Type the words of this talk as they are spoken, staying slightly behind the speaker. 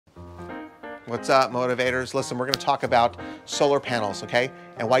What's up, motivators? Listen, we're going to talk about solar panels, okay?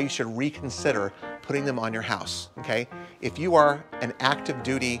 And why you should reconsider putting them on your house, okay? If you are an active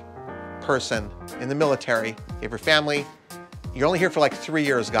duty person in the military, you have your family, you're only here for like 3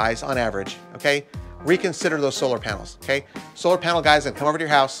 years, guys, on average, okay? Reconsider those solar panels, okay? Solar panel guys that come over to your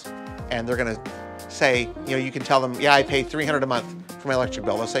house and they're going to say, you know, you can tell them, yeah, I pay $300 a month for my electric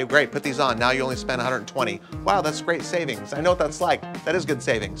bill. They'll say, great, put these on. Now you only spend 120. Wow, that's great savings. I know what that's like. That is good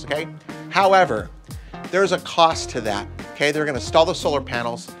savings, okay? However, there's a cost to that, okay? They're gonna install the solar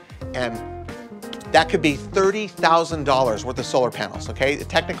panels and that could be $30,000 worth of solar panels, okay?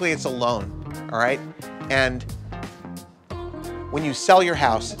 Technically it's a loan, all right? And when you sell your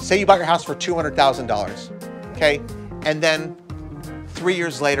house, say you bought your house for $200,000, okay? And then 3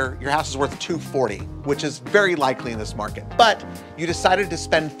 years later, your house is worth $240,000, which is very likely in this market. But you decided to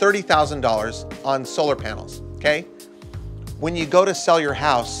spend $30,000 on solar panels, okay? When you go to sell your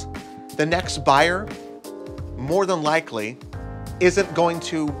house, the next buyer, more than likely, isn't going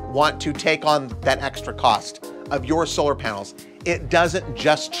to want to take on that extra cost of your solar panels. It doesn't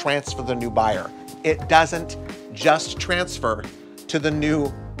just transfer the new buyer. It doesn't just transfer to the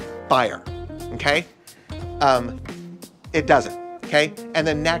new buyer, okay? It doesn't. Okay, and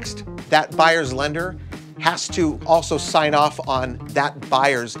then next, that buyer's lender has to also sign off on that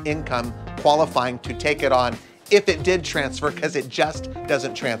buyer's income qualifying to take it on if it did transfer, because it just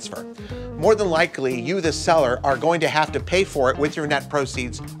doesn't transfer. More than likely, you, the seller, are going to have to pay for it with your net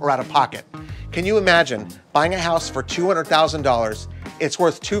proceeds or out of pocket. Can you imagine buying a house for $200,000, it's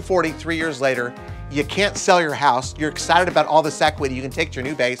worth $240,000 3 years later, you can't sell your house, you're excited about all this equity you can take to your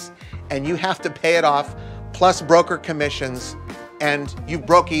new base, and you have to pay it off, plus broker commissions, and you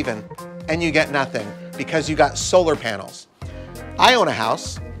broke even and you get nothing because you got solar panels. I own a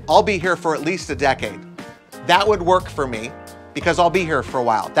house. I'll be here for at least a decade. That would work for me because I'll be here for a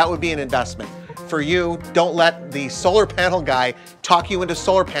while. That would be an investment. For you, don't let the solar panel guy talk you into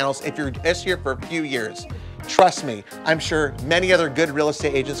solar panels if you're just here for a few years. Trust me, I'm sure many other good real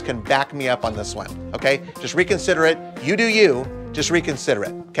estate agents can back me up on this one, okay? Just reconsider it. You do you, just reconsider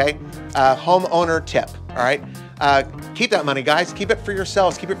it, okay? Homeowner tip, all right? Keep that money, guys. Keep it for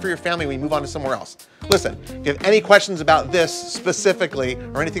yourselves. Keep it for your family when you move on to somewhere else. Listen, if you have any questions about this specifically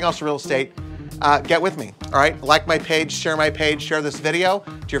or anything else in real estate, get with me, all right? Like my page, share this video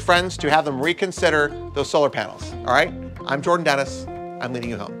to your friends to have them reconsider those solar panels, all right? I'm Jordan Dennis. I'm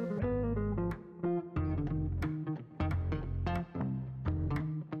leading you home.